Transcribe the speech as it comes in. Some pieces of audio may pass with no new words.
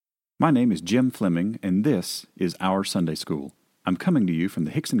My name is Jim Fleming, and this is Our Sunday School. I'm coming to you from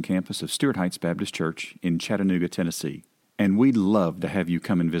the Hickson campus of Stuart Heights Baptist Church in Chattanooga, Tennessee. And we'd love to have you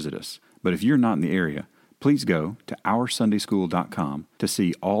come and visit us. But if you're not in the area, please go to OurSundaySchool.com to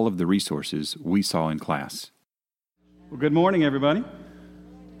see all of the resources we saw in class. Well, good morning, everybody.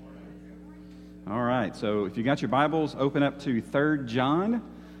 All right, so if you got your Bibles, open up to 3 John.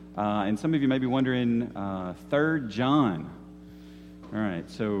 And some of you may be wondering, 3 John. All right,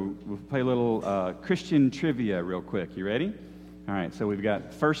 so we'll play a little Christian trivia real quick. You ready? All right, so we've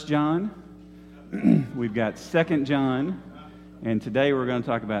got 1 John, we've got 2 John, and today we're going to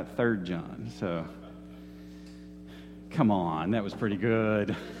talk about 3 John. So, come on, that was pretty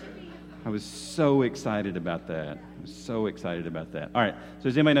good. I was so excited about that. All right, so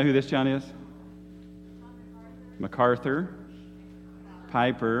does anybody know who this John is? MacArthur,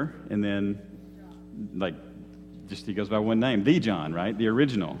 Piper, and then, he goes by one name, the John, right? The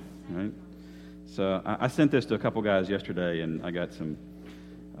original, right? So I sent this to a couple guys yesterday, and I got some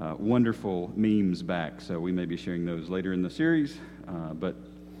wonderful memes back, so we may be sharing those later in the series. But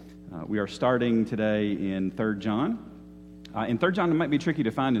we are starting today in 3 John. In 3 John, it might be tricky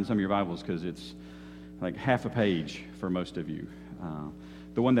to find in some of your Bibles because it's like half a page for most of you.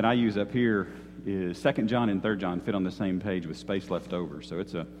 The one that I use up here is 2 John and 3 John fit on the same page with space left over. So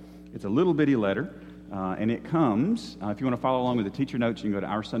it's a little bitty letter. And it comes, if you want to follow along with the teacher notes, you can go to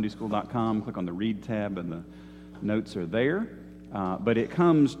OurSundaySchool.com, click on the Read tab, and the notes are there. But it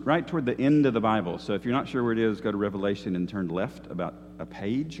comes right toward the end of the Bible. So if you're not sure where it is, go to Revelation and turn left about a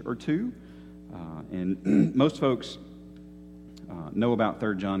page or two. And most folks know about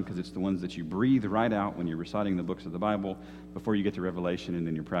 3 John because it's the ones that you breathe right out when you're reciting the books of the Bible before you get to Revelation, and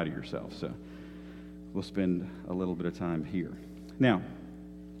then you're proud of yourself. So we'll spend a little bit of time here. Now,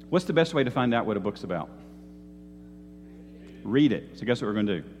 what's the best way to find out what a book's about? Read it. So guess what we're going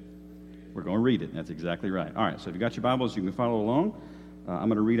to do? We're going to read it. That's exactly right. All right, so if you got your Bibles, you can follow along. I'm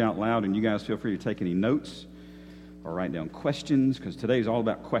going to read out loud, and you guys feel free to take any notes or write down questions, because today is all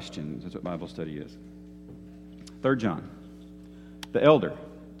about questions. That's what Bible study is. 3 John. The elder,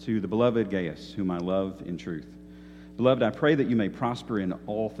 to the beloved Gaius, whom I love in truth. Beloved, I pray that you may prosper in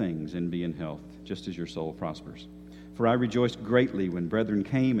all things and be in health, just as your soul prospers. For I rejoiced greatly when brethren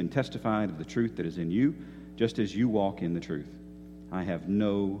came and testified of the truth that is in you, just as you walk in the truth. I have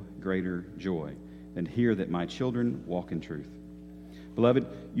no greater joy than to hear that my children walk in truth. Beloved,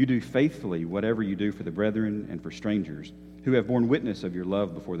 you do faithfully whatever you do for the brethren and for strangers, who have borne witness of your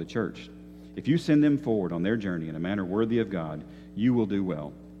love before the church. If you send them forward on their journey in a manner worthy of God, you will do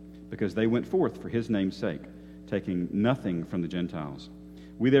well, because they went forth for his name's sake, taking nothing from the Gentiles.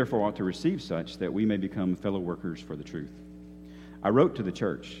 We therefore ought to receive such that we may become fellow workers for the truth. I wrote to the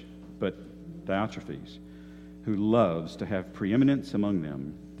church, but Diotrephes, who loves to have preeminence among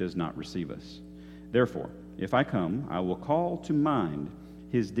them, does not receive us. Therefore, if I come, I will call to mind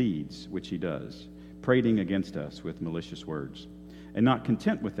his deeds which he does, prating against us with malicious words. And not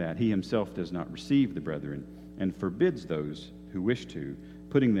content with that, he himself does not receive the brethren, and forbids those who wish to,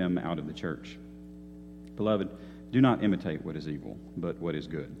 putting them out of the church. Beloved, do not imitate what is evil, but what is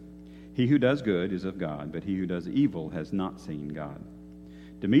good. He who does good is of God, but he who does evil has not seen God.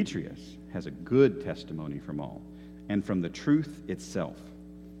 Demetrius has a good testimony from all, and from the truth itself.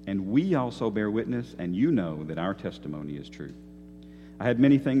 And we also bear witness, and you know that our testimony is true. I had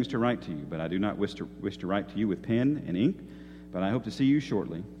many things to write to you, but I do not wish to write to you with pen and ink, but I hope to see you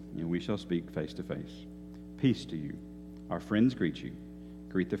shortly, and we shall speak face to face. Peace to you. Our friends greet you.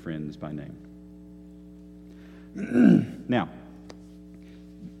 Greet the friends by name. Now,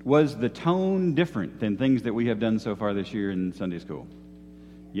 was the tone different than things that we have done so far this year in Sunday school?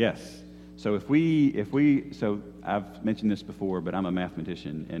 Yes. So so I've mentioned this before, but I'm a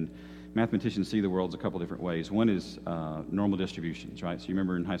mathematician, and mathematicians see the world a couple different ways. One is normal distributions, right? So you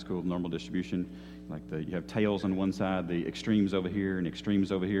remember in high school, normal distribution, you have tails on one side, the extremes over here, and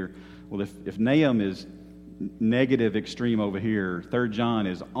extremes over here. Well, if Nahum is negative extreme over here, 3 John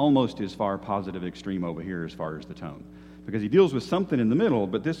is almost as far positive extreme over here as far as the tone, because he deals with something in the middle,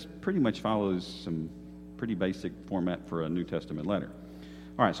 but this pretty much follows some pretty basic format for a New Testament letter.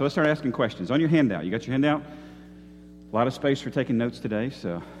 All right, so let's start asking questions. On your handout, you got your handout? A lot of space for taking notes today,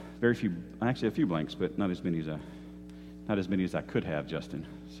 so a few blanks, but not as many as I could have, Justin.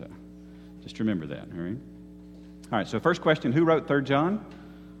 So just remember that, all right? All right, so first question, who wrote 3 John?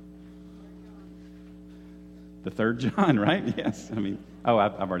 The 3 John, right? Yes.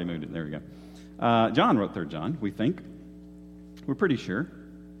 I've already moved it. There we go. John wrote 3 John, we think. We're pretty sure.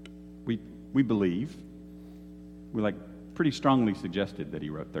 We believe. We pretty strongly suggested that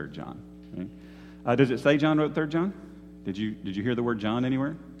he wrote 3 John. Right? Does it say John wrote 3 John? Did you hear the word John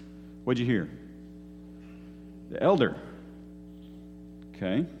anywhere? What'd you hear? The elder.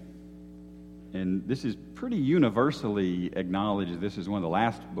 Okay. And this is pretty universally acknowledged. This is one of the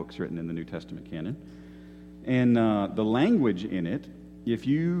last books written in the New Testament canon. And the language in it, if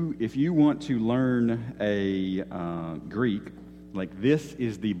you want to learn a Greek, like this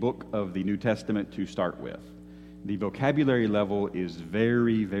is the book of the New Testament to start with. The vocabulary level is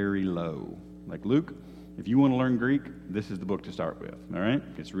very, very low. Like Luke, if you want to learn Greek, this is the book to start with, all right?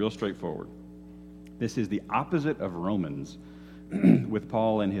 It's real straightforward. This is the opposite of Romans with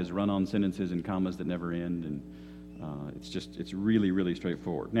Paul and his run-on sentences and commas that never end, and it's really, really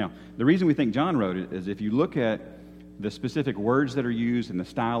straightforward. Now, the reason we think John wrote it is if you look at the specific words that are used and the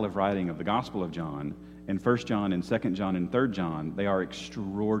style of writing of the Gospel of John, in 1 John and 2 John and 3 John, they are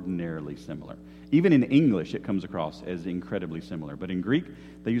extraordinarily similar. Even in English, it comes across as incredibly similar. But in Greek,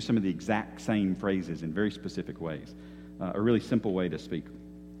 they use some of the exact same phrases in very specific ways. A really simple way to speak.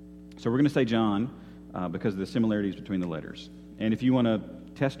 So we're going to say John because of the similarities between the letters. And if you want to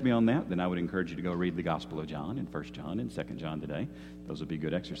test me on that, then I would encourage you to go read the Gospel of John and 1 John and 2 John today. Those would be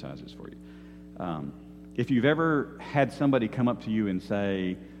good exercises for you. If you've ever had somebody come up to you and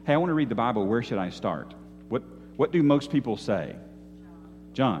say, hey, I want to read the Bible, where should I start? What do most people say?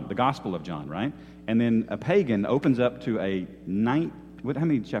 John, the Gospel of John, right? And then a pagan opens up to how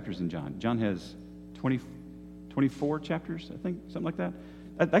many chapters in John? John has 24 chapters, I think, something like that.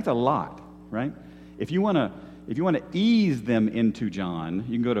 That's a lot, right? If you want to ease them into John,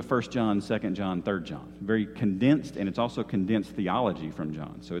 you can go to 1 John, 2 John, 3 John. Very condensed, and it's also condensed theology from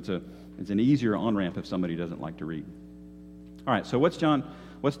John. So it's an easier on-ramp if somebody doesn't like to read. All right, so what's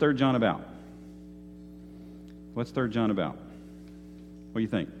 3 John about? What's 3 John about? What do you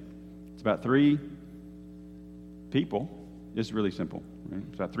think? It's about 3 people. It's really simple. Right?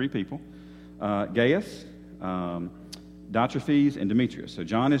 It's about 3 people. Gaius, Diotrephes, and Demetrius. So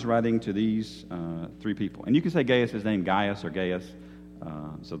John is writing to these 3 people. And you can say Gaius' name Gaius or Gaius.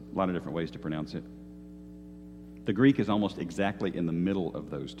 So a lot of different ways to pronounce it. The Greek is almost exactly in the middle of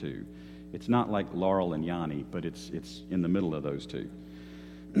those 2. It's not like Laurel and Yanni, but it's in the middle of those 2.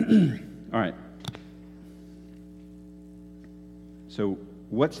 All right. So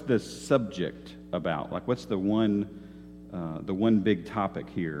what's the subject about? Like, what's the one big topic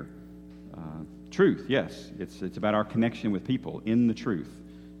here? Truth, yes. It's about our connection with people in the truth.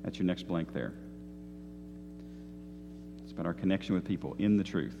 That's your next blank there. It's about our connection with people in the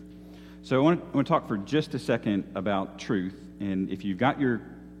truth. So I want to talk for just a second about truth. And if you've got your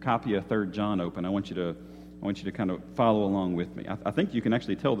copy of 3 John open, I want you to kind of follow along with me. I think you can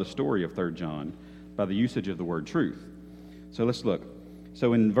actually tell the story of 3 John by the usage of the word truth. So let's look.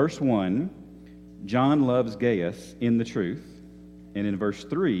 So in verse 1, John loves Gaius in the truth. And in verse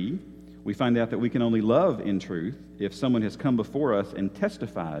 3, we find out that we can only love in truth if someone has come before us and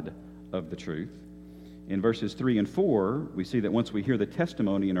testified of the truth. In verses 3 and 4, we see that once we hear the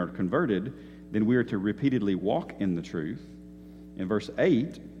testimony and are converted, then we are to repeatedly walk in the truth. In verse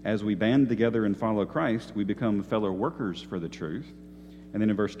 8, as we band together and follow Christ, we become fellow workers for the truth. And then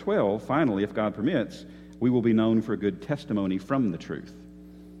in verse 12, finally, if God permits, we will be known for a good testimony from the truth.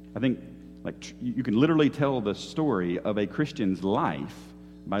 I think you can literally tell the story of a Christian's life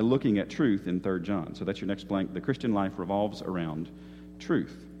by looking at truth in 3 John. So that's your next blank. The Christian life revolves around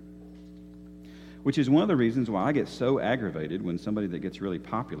truth, which is one of the reasons why I get so aggravated when somebody that gets really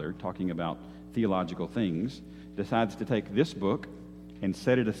popular talking about theological things decides to take this book and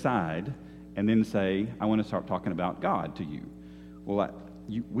set it aside and then say, I want to start talking about God to you. Well,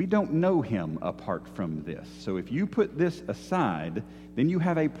 we don't know him apart from this. So if you put this aside, then you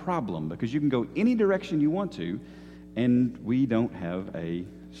have a problem because you can go any direction you want to, and we don't have a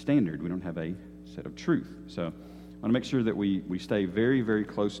standard. We don't have a set of truth. So I want to make sure that we stay very, very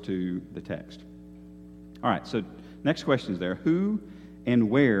close to the text. All right, so next question is there. Who and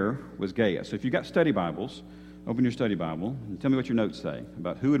where was Gaius? So if you've got study Bibles, open your study Bible and tell me what your notes say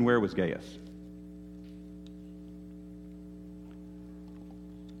about who and where was Gaius.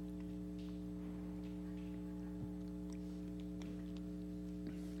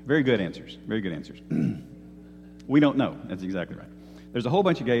 Very good answers. Very good answers. We don't know. That's exactly right. There's a whole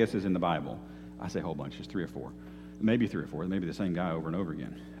bunch of Gaiuses in the Bible. I say a whole bunch. There's 3 or 4. Maybe 3 or 4. Maybe the same guy over and over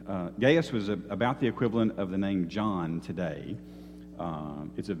again. Gaius was about the equivalent of the name John today.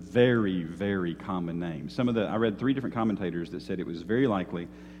 It's a very, very common name. I read 3 different commentators that said it was very likely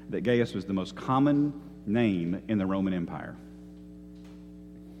that Gaius was the most common name in the Roman Empire.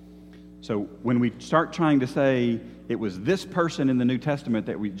 So when we start trying to say it was this person in the New Testament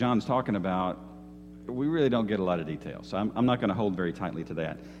that John's talking about, we really don't get a lot of details. So I'm not going to hold very tightly to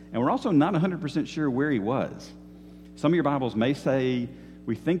that. And we're also not 100% sure where he was. Some of your Bibles may say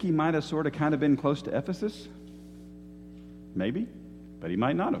We think he might have sort of kind of been close to Ephesus. Maybe, but he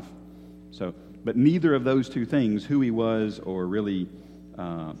might not have. So, but neither of those two things, who he was or really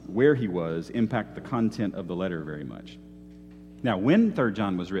where he was, impact the content of the letter very much. Now, when 3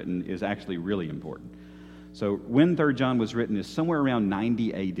 John was written is actually really important. So when 3 John was written is somewhere around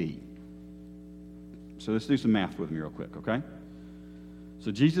 90 A.D. So let's do some math with me real quick, okay?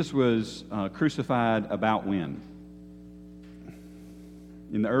 So Jesus was crucified about when?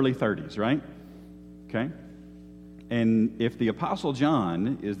 In the early 30s, right? Okay? And if the Apostle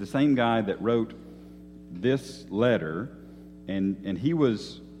John is the same guy that wrote this letter, and he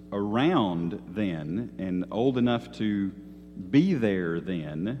was around then and old enough to be there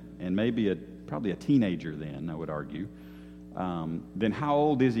then, and maybe probably a teenager then, I would argue, then how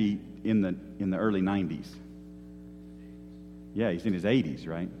old is he in the early 90s? Yeah, he's in his 80s,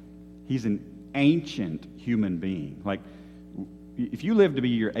 right? He's an ancient human being. Like, if you live to be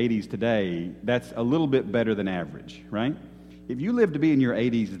your 80s today, that's a little bit better than average, right? If you live to be in your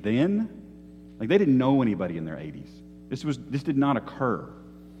 80s then, like they didn't know anybody in their 80s. This did not occur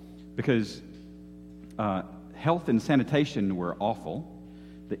because health and sanitation were awful.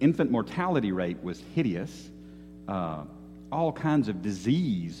 The infant mortality rate was hideous. All kinds of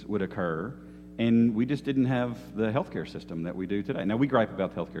disease would occur, and we just didn't have the healthcare system that we do today. Now, we gripe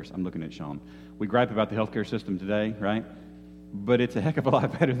about the healthcare. I'm looking at Sean. We gripe about the healthcare system today, right? But it's a heck of a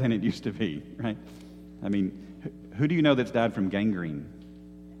lot better than it used to be, right? I mean, who do you know that's died from gangrene?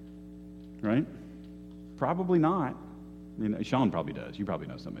 Right? Probably not. I mean, Sean probably does. You probably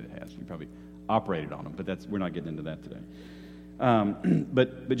know somebody that has. You probably operated on them, but we're not getting into that today.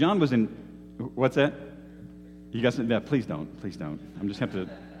 But John was in, what's that? You guys, yeah, please don't. I'm just have to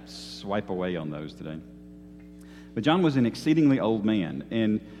swipe away on those today. But John was an exceedingly old man,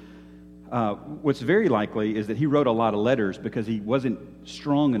 and what's very likely is that he wrote a lot of letters because he wasn't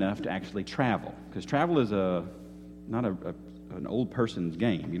strong enough to actually travel. Because travel is not an old person's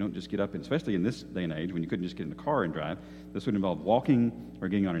game. You don't just get up, and especially in this day and age when you couldn't just get in the car and drive. This would involve walking or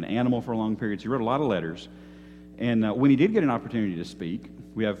getting on an animal for a long period. So he wrote a lot of letters. And when he did get an opportunity to speak,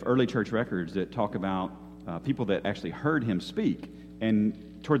 we have early church records that talk about people that actually heard him speak.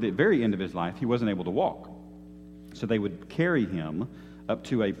 And toward the very end of his life, he wasn't able to walk. So they would carry him up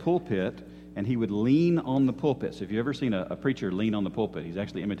to a pulpit, and he would lean on the pulpit. So if you've ever seen a preacher lean on the pulpit, he's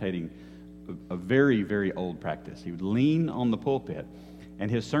actually imitating a very, very old practice. He would lean on the pulpit,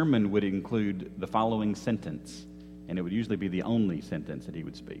 and his sermon would include the following sentence, and it would usually be the only sentence that he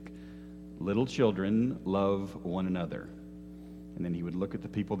would speak. Little children, love one another. And then he would look at the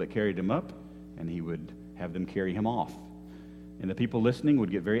people that carried him up, and he would have them carry him off. And the people listening would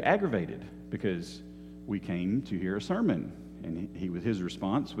get very aggravated because we came to hear a sermon. And his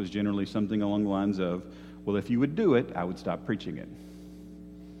response was generally something along the lines of, well, if you would do it, I would stop preaching it.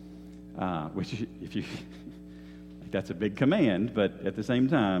 Which, that's a big command, but at the same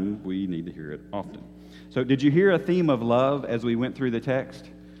time, we need to hear it often. So did you hear a theme of love as we went through the text?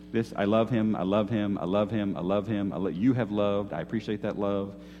 This, I love him, I love him, I love him, I love him, you have loved, I appreciate that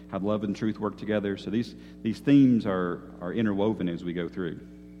love, how love and truth work together. So these themes are interwoven as we go through.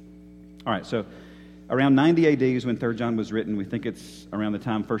 All right, so around 90 AD is when 3 John was written. We think it's around the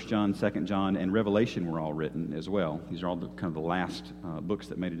time 1 John, 2 John, and Revelation were all written as well. These are all kind of the last books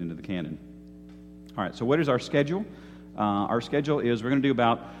that made it into the canon. All right, so what is our schedule? Our schedule is we're going to do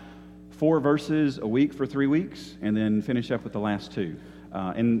about 4 verses a week for 3 weeks, and then finish up with the last 2.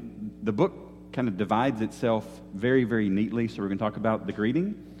 And the book kind of divides itself very, very neatly. So we're going to talk about the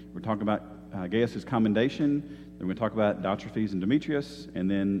greeting. We're talking about Gaius' commendation. Then we're going to talk about Diotrephes and Demetrius, and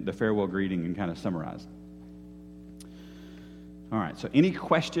then the farewell greeting and kind of summarize. All right, so any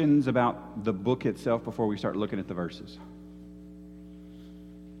questions about the book itself before we start looking at the verses?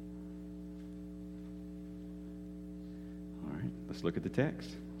 All right, let's look at the text.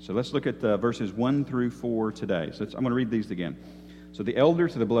 So let's look at verses 1 through 4 today. So I'm going to read these again. So the elder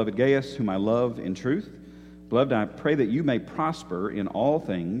to the beloved Gaius, whom I love in truth, beloved, I pray that you may prosper in all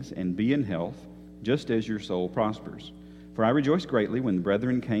things and be in health, just as your soul prospers. For I rejoiced greatly when the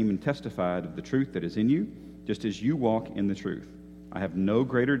brethren came and testified of the truth that is in you, just as you walk in the truth. I have no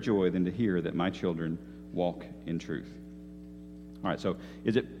greater joy than to hear that my children walk in truth. All right, so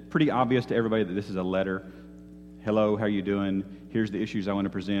is it pretty obvious to everybody that this is a letter? Hello, how are you doing? Here's the issues I want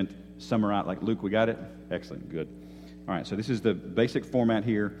to present. Summarize, like Luke, we got it? Excellent, good. All right, so this is the basic format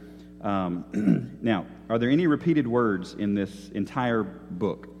here. Now, are there any repeated words in this entire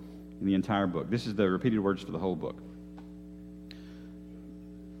book? In the entire book. This is the repeated words for the whole book.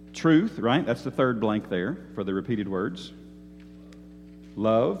 Truth, right? That's the third blank there for the repeated words.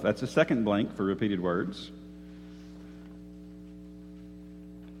 Love, that's the second blank for repeated words.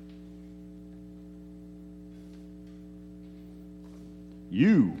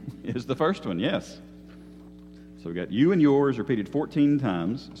 You is the first one, yes. So we got you and yours repeated 14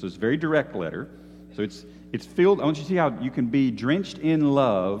 times. So it's a very direct letter. So it's filled. I want you to see how you can be drenched in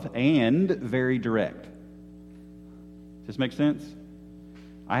love and very direct. Does this make sense?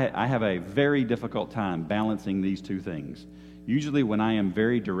 I have a very difficult time balancing these two things. Usually when I am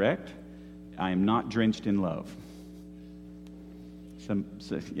very direct, I am not drenched in love.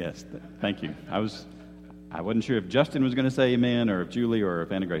 Yes, thank you. I wasn't sure if Justin was going to say amen or if Julie or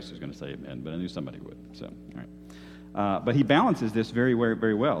if Anna Grace was going to say amen, but I knew somebody would. So, all right. But he balances this very, very,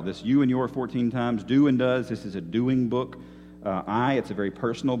 very well. This you and your 14 times, do and does. This is a doing book. It's a very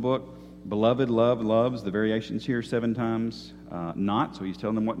personal book. Beloved, love, loves, the variations here 7 times. Not, so he's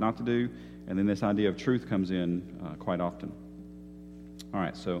telling them what not to do. And then this idea of truth comes in quite often. All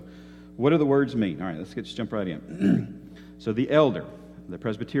right, so what do the words mean? All right, let's jump right in. So the elder, the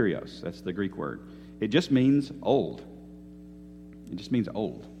presbyterios, that's the Greek word. It just means old. It just means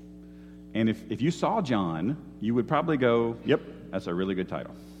old. And if you saw John, you would probably go, yep, that's a really good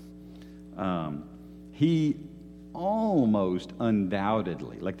title. He almost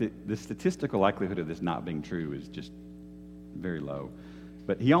undoubtedly, like the statistical likelihood of this not being true is just very low,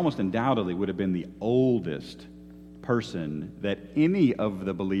 but he almost undoubtedly would have been the oldest person that any of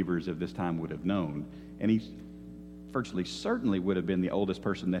the believers of this time would have known. And he virtually certainly would have been the oldest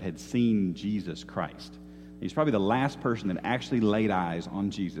person that had seen Jesus Christ. He's probably the last person that actually laid eyes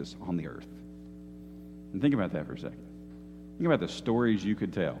on Jesus on the earth. And think about that for a second. Think about the stories you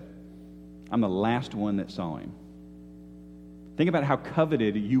could tell. I'm the last one that saw him. Think about how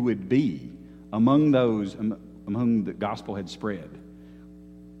coveted you would be among those among whom the gospel had spread.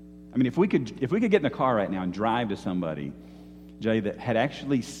 I mean, if we could get in a car right now and drive to somebody, Jay, that had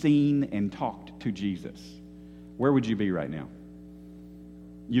actually seen and talked to Jesus, where would you be right now?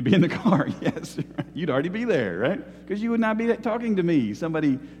 You'd be in the car, yes. You'd already be there, right? Because you would not be talking to me,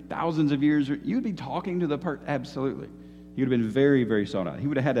 somebody thousands of years. You'd be talking to the person, absolutely. He would have been very, very sought out. He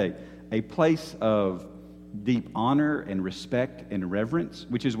would have had a place of deep honor and respect and reverence,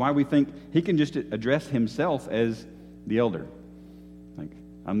 which is why we think he can just address himself as the elder. Like,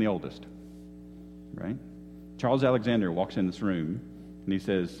 I'm the oldest, right? Charles Alexander walks in this room and he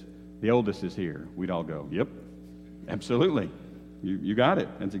says, the oldest is here. We'd all go, yep, absolutely. You got it.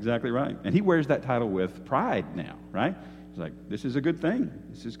 That's exactly right. And he wears that title with pride now, right? He's like, this is a good thing.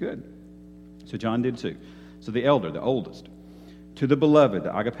 This is good. So John did too. So the elder, the oldest. To the beloved,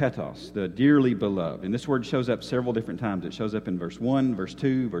 the agapetos, the dearly beloved. And this word shows up several different times. It shows up in verse 1, verse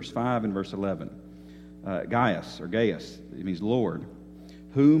 2, verse 5, and verse 11. Gaius, it means Lord,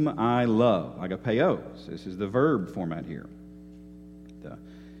 whom I love. Agapeos. This is the verb format here. It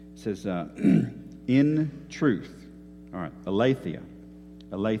says, in truth. All right, aletheia.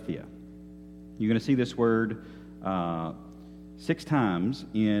 You're going to see this word 6 times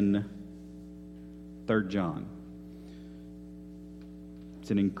in 3 John.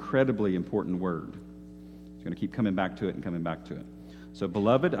 It's an incredibly important word. It's going to keep coming back to it and coming back to it. So,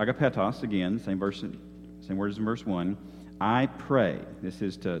 beloved, agapetos, again, same words in verse 1. I pray, this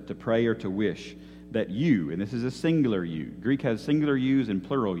is to pray or to wish, that you, and this is a singular you. Greek has singular yous and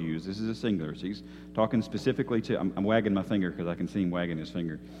plural yous. This is a singular. So he's talking specifically to, I'm wagging my finger because I can see him wagging his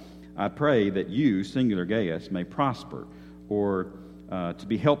finger. I pray that you, singular Gaius, may prosper or to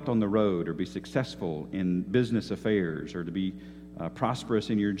be helped on the road or be successful in business affairs or to be prosperous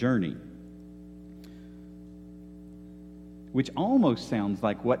in your journey. Which almost sounds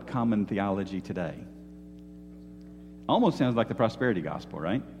like what common theology today? Almost sounds like the prosperity gospel,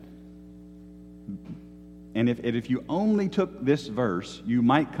 right? And if you only took this verse, you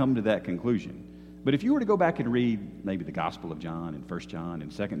might come to that conclusion. But if you were to go back and read maybe the Gospel of John and 1 John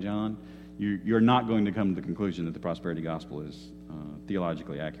and 2 John, you're not going to come to the conclusion that the prosperity gospel is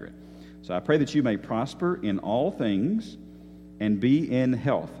theologically accurate. So I pray that you may prosper in all things and be in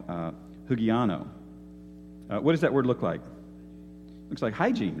health. Hugiano. What does that word look like? Looks like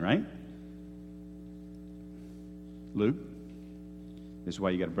hygiene, right? Luke? This is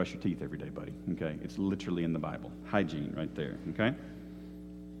why you got to brush your teeth every day, buddy. Okay? It's literally in the Bible. Hygiene right there. Okay?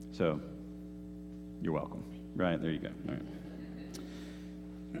 So, you're welcome. Right, there you go. All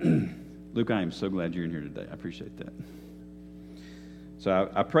right. Luke, I am so glad you're in here today. I appreciate that.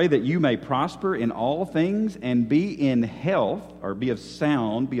 So I pray that you may prosper in all things and be in health, or be of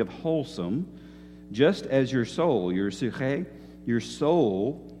sound, be of wholesome, just as your soul, your psyche, your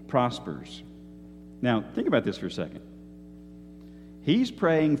soul prospers. Now, think about this for a second. He's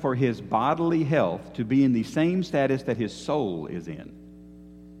praying for his bodily health to be in the same status that his soul is in.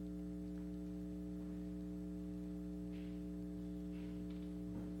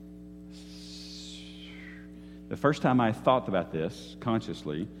 the first time I thought about this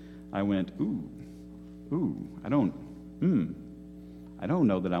consciously, I went, I don't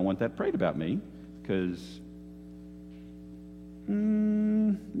know that I want that prayed about me, because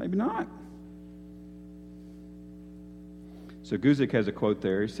maybe not. So Guzik has a quote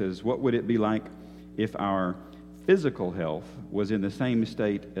there. He says, what would it be like if our physical health was in the same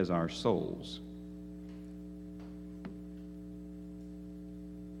state as our souls?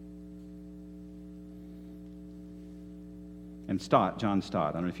 And John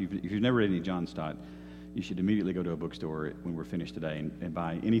Stott, I don't know if you've never read any John Stott, you should immediately go to a bookstore when we're finished today and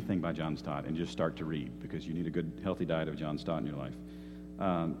buy anything by John Stott and just start to read, because you need a good, healthy diet of John Stott in your life.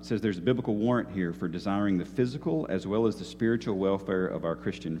 It says there's a biblical warrant here for desiring the physical as well as the spiritual welfare of our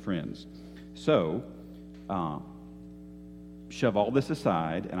Christian friends. So, shove all this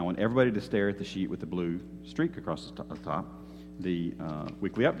aside, and I want everybody to stare at the sheet with the blue streak across the top, the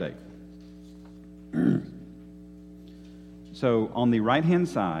weekly update. So on the right-hand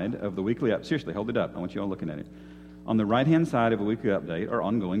side of the weekly update, seriously, hold it up. I want you all looking at it. On the right-hand side of a weekly update are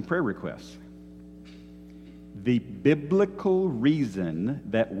ongoing prayer requests. The biblical reason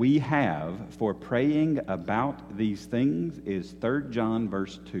that we have for praying about these things is 3 John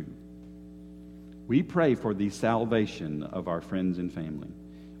verse 2. We pray for the salvation of our friends and family.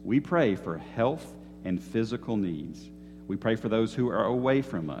 We pray for health and physical needs. We pray for those who are away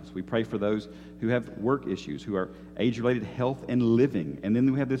from us. We pray for those who have work issues, who are age-related health and living. And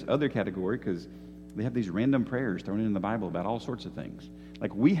then we have this other category, because they have these random prayers thrown in the Bible about all sorts of things.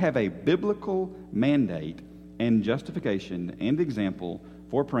 Like, we have a biblical mandate and justification and example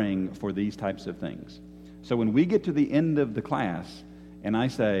for praying for these types of things. So when we get to the end of the class and I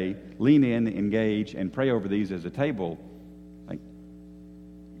say, lean in, engage, and pray over these as a table, like,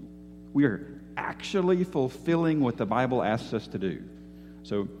 we are actually fulfilling what the Bible asks us to do.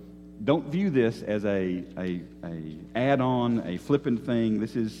 So don't view this as a add-on, a flippant thing.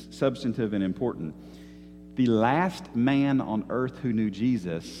 This is substantive and important. The last man on earth who knew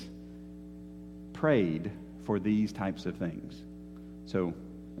Jesus prayed for these types of things. So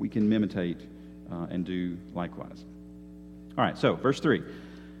we can imitate and do likewise. All right, so verse 3.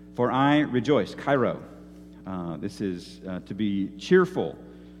 For I rejoice, Cairo. This is to be cheerful.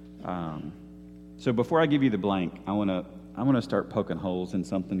 So before I give you the blank, I want to start poking holes in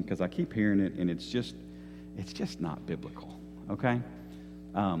something, because I keep hearing it and it's just not biblical. Okay,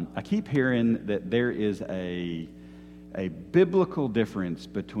 I keep hearing that there is a biblical difference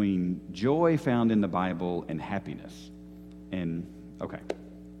between joy found in the Bible and happiness. And okay,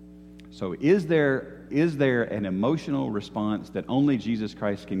 so is there an emotional response that only Jesus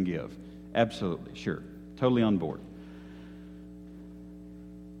Christ can give? Absolutely, sure, totally on board.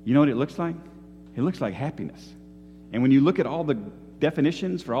 You know what it looks like? It looks like happiness. And when you look at all the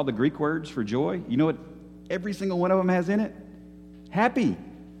definitions for all the Greek words for joy, you know what every single one of them has in it? Happy,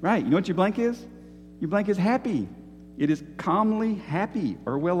 right? You know what your blank is? Your blank is happy. It is calmly happy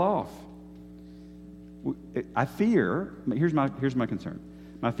or well off. I fear, here's my concern.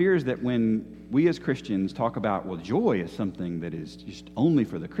 My fear is that when we as Christians talk about, well, joy is something that is just only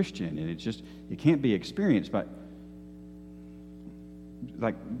for the Christian, and it can't be experienced by,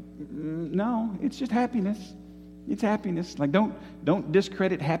 like, no, it's just happiness. It's happiness. Like, don't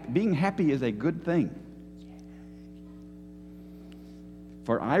discredit being happy is a good thing.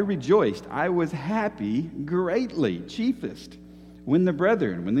 For I rejoiced, I was happy greatly, chiefest, when the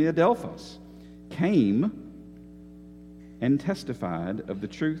brethren, when the Adelphos, came and testified of the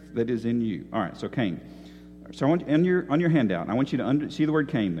truth that is in you. All right, so came. So I want on your handout, I want you to see the word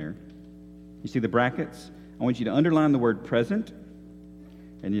came there. You see the brackets? I want you to underline the word present,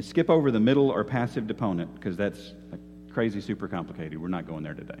 and you skip over the middle or passive deponent, because that's crazy super complicated. We're not going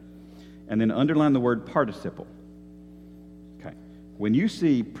there today. And then underline the word participle. Okay. When you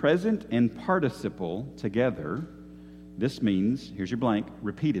see present and participle together, this means, here's your blank,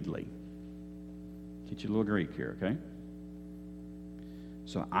 repeatedly. Teach you a little Greek here, okay?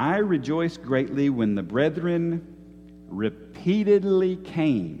 So I rejoice greatly when the brethren repeatedly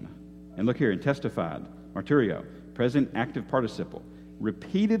came. And look here, and testified. Marturio, present active participle.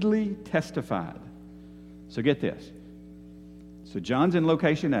 Repeatedly testified. So get this. So John's in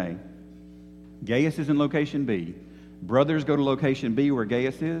location A. Gaius is in location B. Brothers go to location B where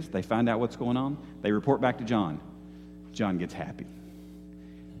Gaius is. They find out what's going on. They report back to John. John gets happy.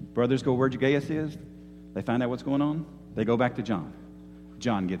 Brothers go where Gaius is. They find out what's going on. They go back to John.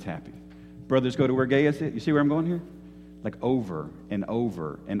 John gets happy. Brothers go to where Gaius is. You see where I'm going here? Like over and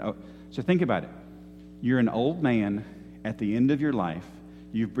over and over. So think about it. You're an old man at the end of your life.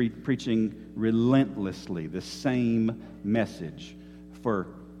 You've been preaching relentlessly the same message for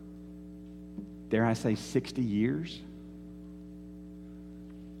dare I say, 60 years,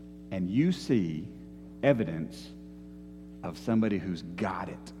 and you see evidence of somebody who's got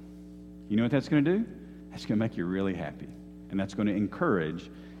it, you know what that's going to do? That's going to make you really happy. And that's going to encourage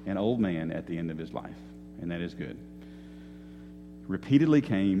an old man at the end of his life. And that is good. Repeatedly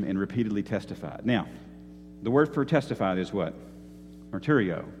came and repeatedly testified. Now, the word for testified is what?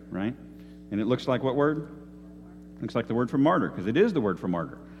 Martyrio, right? And it looks like what word? Looks like the word for martyr, because it is the word for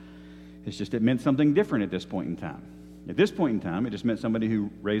martyr. It's just it meant something different at this point in time. At this point in time, it just meant somebody who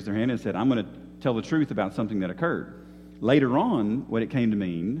raised their hand and said, I'm going to tell the truth about something that occurred. Later on, what it came to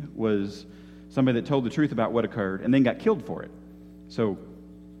mean was somebody that told the truth about what occurred and then got killed for it. So,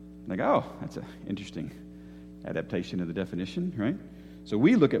 like, oh, that's an interesting adaptation of the definition, right? So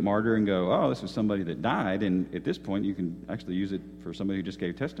we look at martyr and go, oh, this was somebody that died, and at this point you can actually use it for somebody who just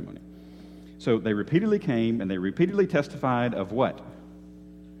gave testimony. So they repeatedly came and they repeatedly testified of what?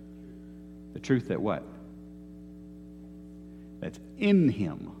 The truth that what? That's in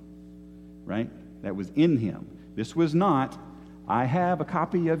him, right? That was in him. This was not, I have a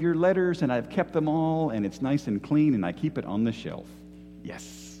copy of your letters and I've kept them all and it's nice and clean and I keep it on the shelf.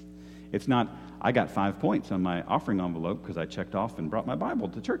 Yes. It's not, I got 5 points on my offering envelope because I checked off and brought my Bible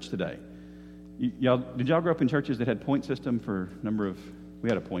to church today. Did y'all grow up in churches that had point system for a number of, we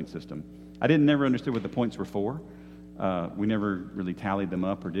had a point system. I never understood what the points were for. We never really tallied them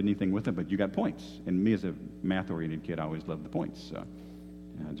up or did anything with them, but you got points. And me as a math-oriented kid, I always loved the points. So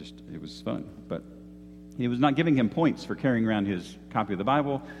it was fun. But he was not giving him points for carrying around his copy of the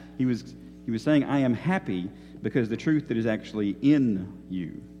Bible. He was saying, I am happy because the truth that is actually in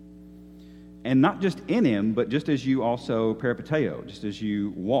you. And not just in him, but just as you also peripateo, just as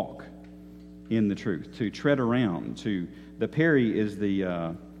you walk in the truth, to tread around, the peri is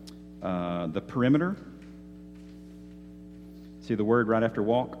the perimeter. See the word right after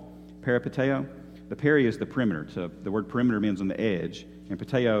walk? Peripateo. The peri is the perimeter. So the word perimeter means on the edge, and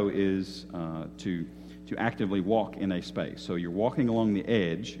pateo is to actively walk in a space. So you're walking along the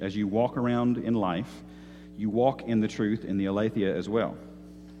edge. As you walk around in life, you walk in the truth in the aletheia as well.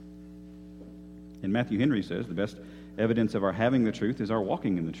 And Matthew Henry says the best evidence of our having the truth is our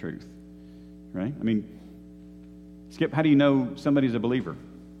walking in the truth. Right? I mean, Skip, how do you know somebody's a believer?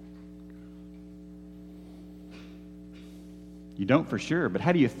 You don't for sure, but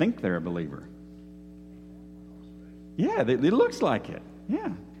how do you think they're a believer? Yeah, it looks like it. Yeah.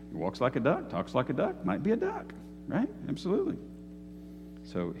 He walks like a duck, talks like a duck, might be a duck, right? Absolutely.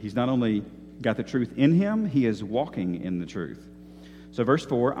 So he's not only got the truth in him, he is walking in the truth. So verse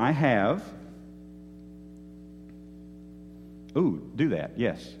 4, I have... Ooh, do that.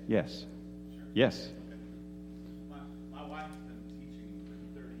 Yes. Yes. Yes. My wife's been teaching for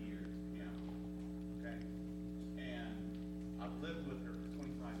 30 years piano, okay? And I've lived with her for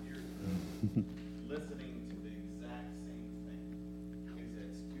 25 years listening to the exact same thing, is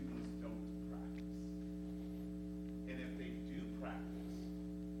that students don't practice. And if they do practice,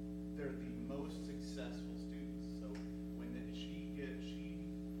 they're the most successful students. So when she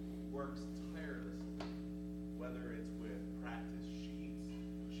works tirelessly, whether it's with practice sheets,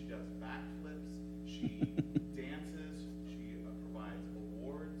 she does backflips, she dances, she provides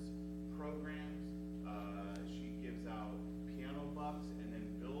awards, programs, she gives out piano bucks, and then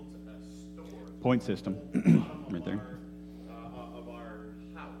builds a store. Point system. Right there. Of our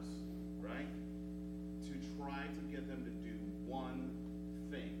house, right? To try to get them to do one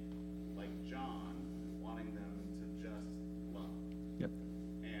thing, like John wanting them to just love. Yep.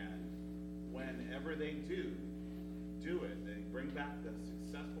 And whenever they do it, they bring back the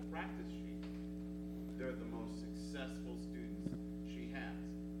successful practice sheet. They're the most successful students she has.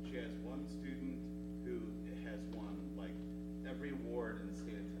 She has one student who has won like every award in the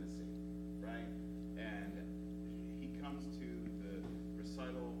state of Tennessee, right? And he comes to the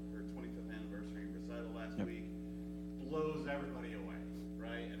recital, her 25th anniversary recital last week, blows everybody away,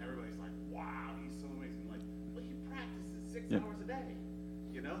 right? And everybody's like, wow, he's so amazing. Like, well, he practices 6 hours a day,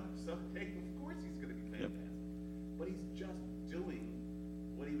 you know? So, hey, of course he's going to be fantastic. But he's just doing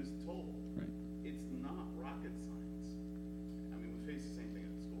what he was told. Right. It's not rocket science. I mean, we face the same thing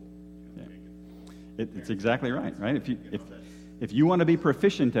at school. You know, It's exactly right? If you want to be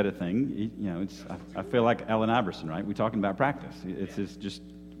proficient at a thing, I feel like Allen Iverson, right? We're talking about practice. It's just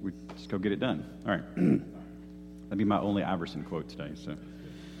go get it done. All right. That'd be my only Iverson quote today. So,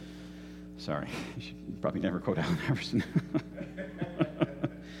 sorry, you should probably never quote Allen Iverson.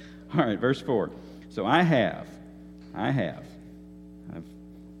 All right, verse 4. So I have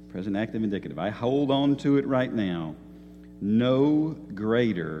present active indicative. I hold on to it right now. No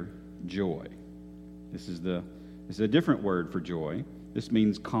greater joy. This is a different word for joy. This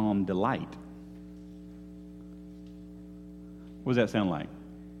means calm delight. What does that sound like?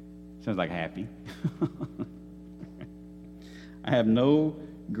 Sounds like happy. I have no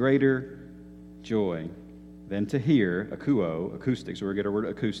greater joy than to hear, akuo, acoustic, so we get our word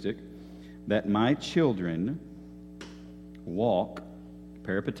acoustic, that my children walk,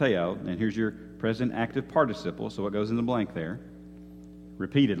 peripateo, and here's your present active participle, so what goes in the blank there,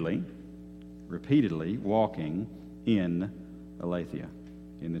 repeatedly walking in aletheia,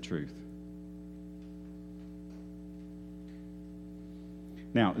 in the truth.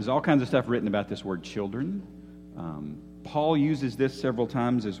 Now, there's all kinds of stuff written about this word children. Paul uses this several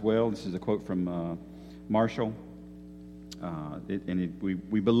times as well. This is a quote from Marshall.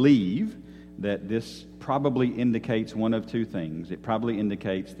 We believe that this probably indicates one of two things. It probably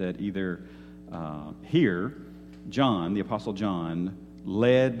indicates that either here, John, the Apostle John,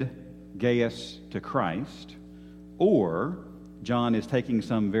 led Gaius to Christ, or John is taking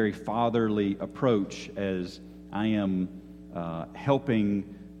some very fatherly approach as I am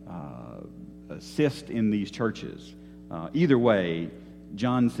helping assist in these churches. Either way,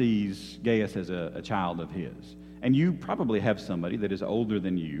 John sees Gaius as a child of his. And you probably have somebody that is older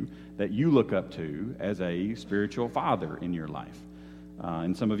than you that you look up to as a spiritual father in your life.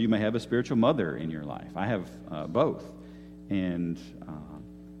 And some of you may have a spiritual mother in your life. I have both. And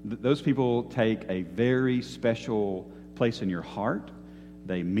those people take a very special place in your heart.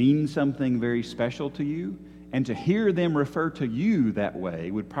 They mean something very special to you. And to hear them refer to you that way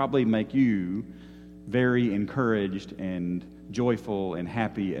would probably make you very encouraged and joyful and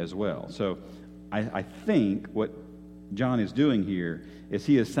happy as well. So I think what John is doing here is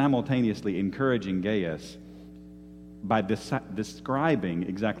he is simultaneously encouraging Gaius by describing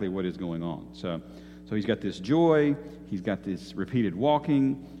exactly what is going on. So he's got this joy, he's got this repeated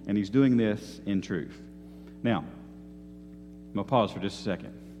walking, and he's doing this in truth. Now, I'm going to pause for just a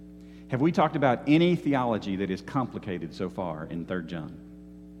second. Have we talked about any theology that is complicated so far in 3 John?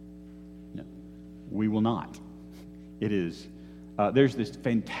 No. We will not. It is... there's this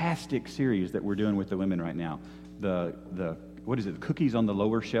fantastic series that we're doing with the women right now. What is it? Cookies on the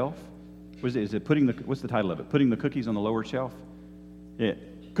lower shelf? What is it? Is it what's the title of it? Putting the cookies on the lower shelf? Yeah.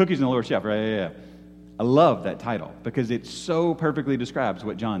 Cookies on the lower shelf, right? Yeah. I love that title because it so perfectly describes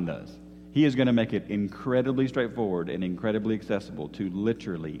what John does. He is going to make it incredibly straightforward and incredibly accessible to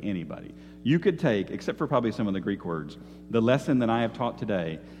literally anybody. You could take, except for probably some of the Greek words, the lesson that I have taught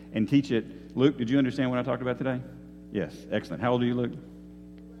today and teach it. Luke, did you understand what I talked about today? Yes, excellent. How old are you, Luke?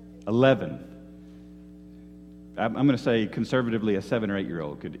 11. I'm going to say conservatively a 7 or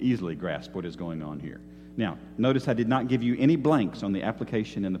 8-year-old could easily grasp what is going on here. Now, notice I did not give you any blanks on the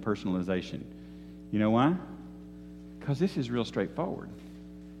application and the personalization. You know why? Because this is real straightforward,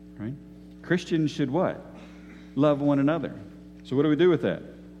 right? Christians should what? Love one another. So what do we do with that?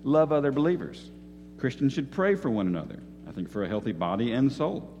 Love other believers. Christians should pray for one another, I think for a healthy body and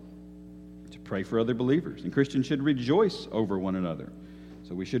soul. To pray for other believers. And Christians should rejoice over one another.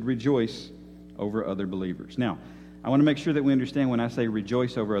 So we should rejoice over other believers. Now, I want to make sure that we understand when I say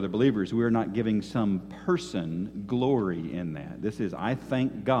rejoice over other believers, we are not giving some person glory in that. This is, I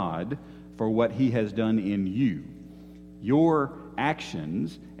thank God for what he has done in you. Your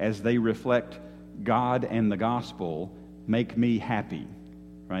actions, as they reflect God and the gospel, make me happy.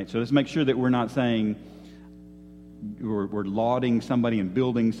 Right? So let's make sure that we're not saying we're lauding somebody and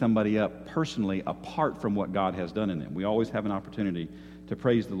building somebody up personally apart from what God has done in them. We always have an opportunity to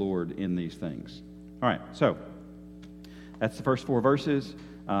praise the Lord in these things. All right, so that's the first 4 verses.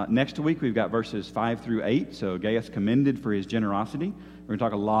 Next week, we've got verses 5 through 8. So Gaius commended for his generosity. We're going to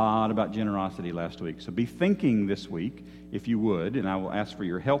talk a lot about generosity last week. So be thinking this week, if you would, and I will ask for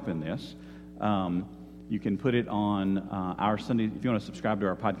your help in this. You can put it on our Sunday. If you want to subscribe to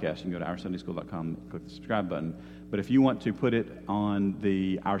our podcast, you can go to OurSundaySchool.com, click the subscribe button. But if you want to put it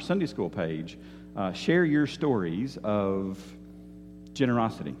on Our Sunday School page, share your stories of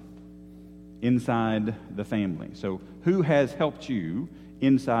generosity inside the family. So who has helped you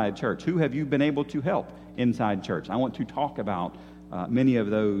inside church? Who have you been able to help inside church? I want to talk about many of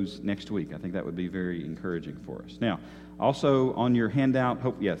those next week. I think that would be very encouraging for us. Now, also on your handout,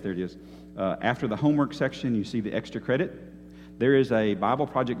 yes, there it is. After the homework section, you see the extra credit. There is a Bible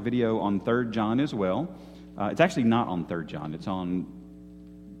Project video on 3 John as well. It's actually not on 3 John. It's on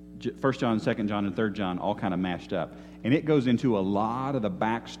 1 John, 2 John, and 3 John, all kind of mashed up. And it goes into a lot of the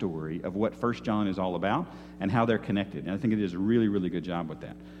backstory of what 1 John is all about and how they're connected. And I think it does a really, really good job with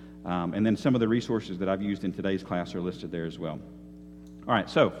that. And then some of the resources that I've used in today's class are listed there as well. All right,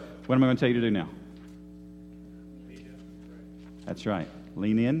 so what am I going to tell you to do now? That's right.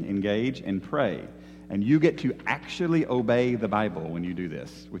 Lean in, engage, and pray. And you get to actually obey the Bible when you do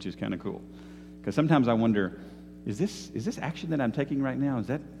this, which is kind of cool. Because sometimes I wonder, is this action that I'm taking right now? Is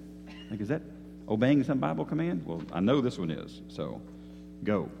that obeying some Bible command? Well, I know this one is. So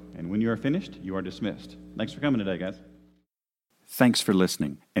go. And when you are finished, you are dismissed. Thanks for coming today, guys. Thanks for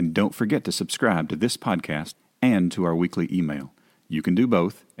listening. And don't forget to subscribe to this podcast and to our weekly email. You can do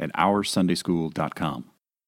both at OurSundaySchool.com.